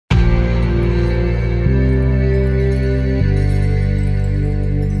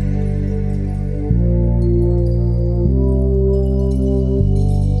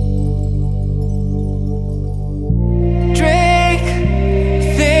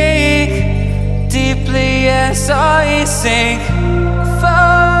saw you sink.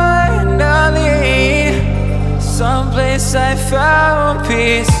 Finally, someplace I found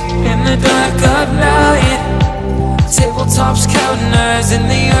peace. In the dark of night, tabletops counting hours in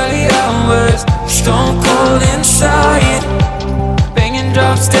the early hours. Stone cold inside, banging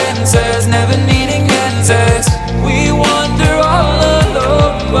drop stanzas, never needing answers. We wander all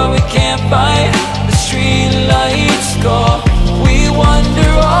alone, but we can't find the street lights go. We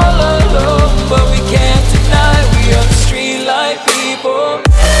wander all alone, but we can't deny we are the street light people.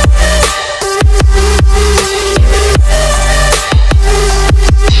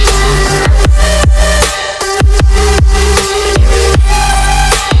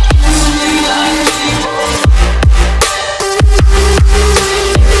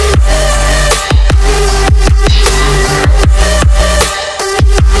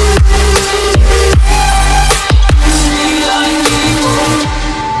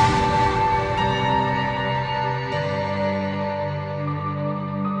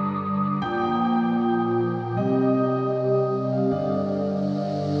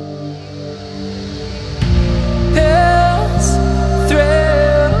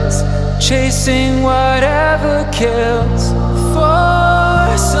 Chasing whatever kills.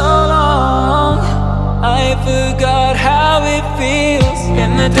 For so long I forgot how it feels.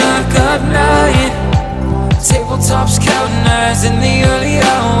 In the dark of night, tabletops counting hours in the early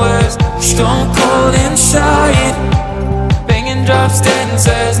hours. Stone cold inside, banging drop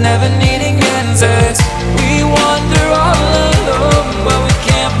stanzas, never needing answers. We wander all alone, but we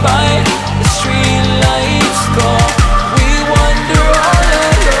can't find the street lights go. We wander all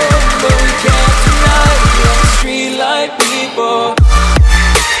alone, but we can't deny we are the street light people.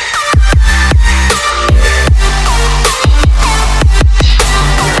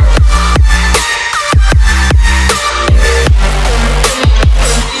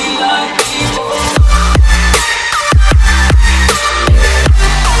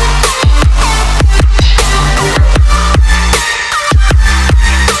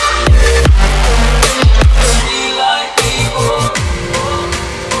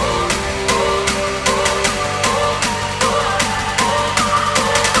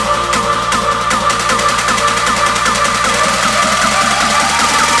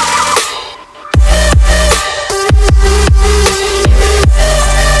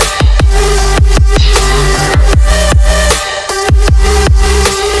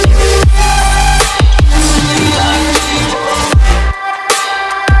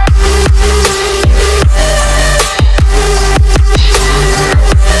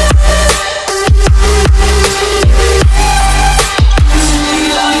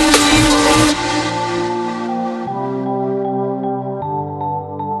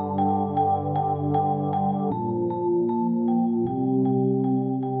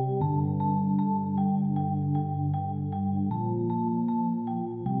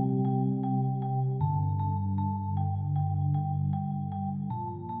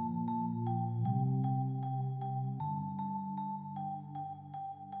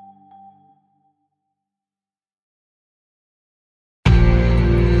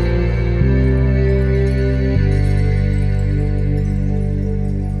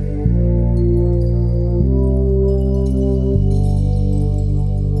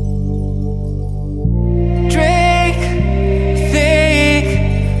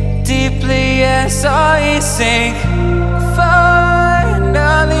 Sink.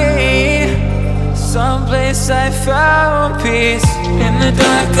 Finally, someplace I found peace. In the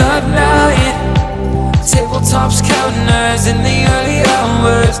dark of night, tabletops counting hours in the early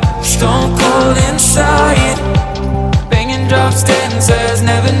hours. Stone cold inside, banging drop stanzas,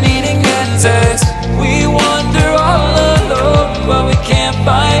 never needing answers. We wander all alone, but we can't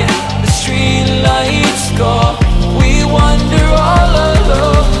find the street lights go. We wander all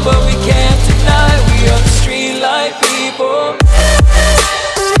alone, but we can't deny we are the street light people.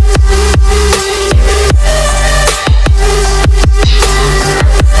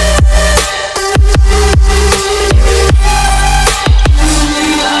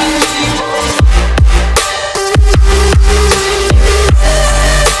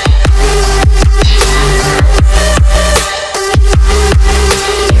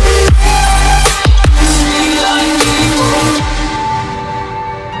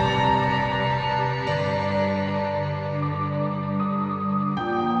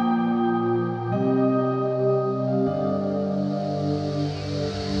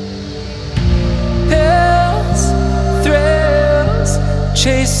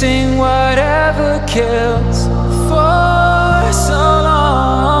 Chasing whatever kills. For so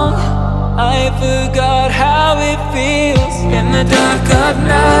long I forgot how it feels. In the dark of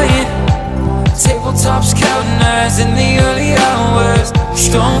night, Tabletops counting eyes in the early hours,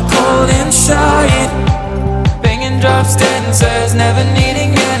 stone cold inside, banging drops, dancers, never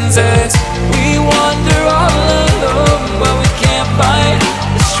needing answers. We wander all alone, but we can't find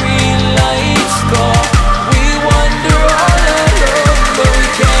the street lights gone. We wander all alone, but we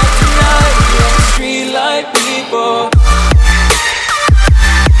can't deny we're the street light people.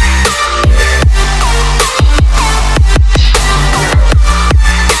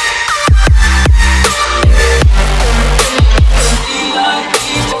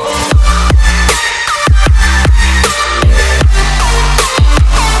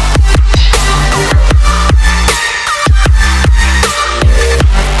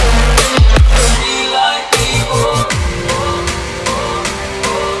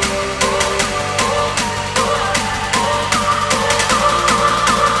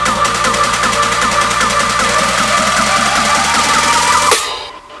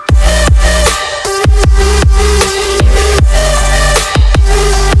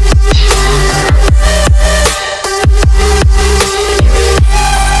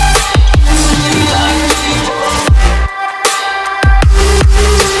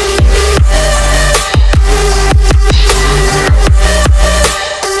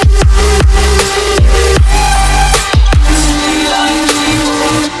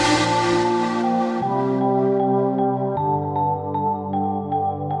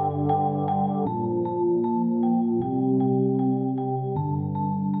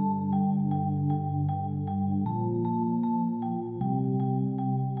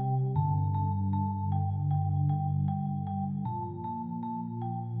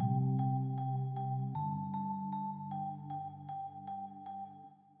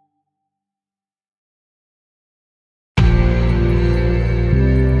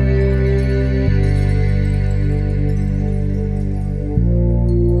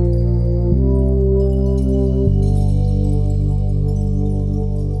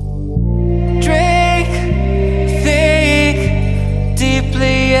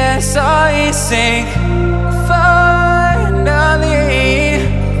 I sink, finally,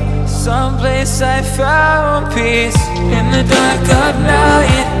 someplace I found peace. In the dark of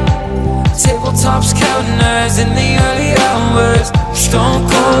night, tabletops counting eyes in the early hours, stone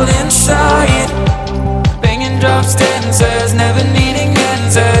cold inside, banging drops, dancers, never needing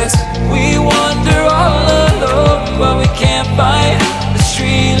answers. We wander all alone, but we can't find the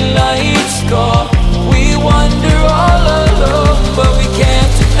street lights go. We wander all alone, but we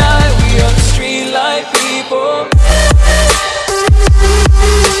can't deny we are the street light people.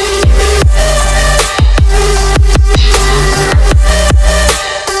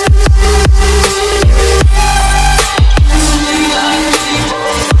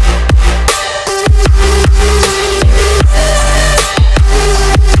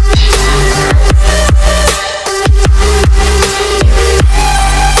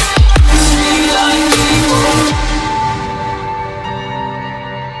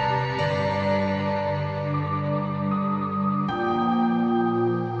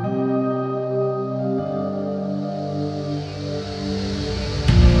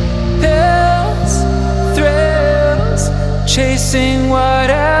 Chasing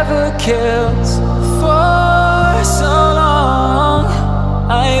whatever kills. For so long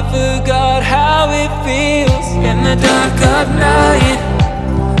I forgot how it feels. In the dark of night,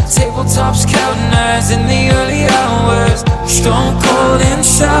 tabletops counting eyes in the early hours, stone cold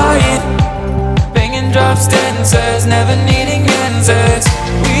inside, banging drops, dancers, never need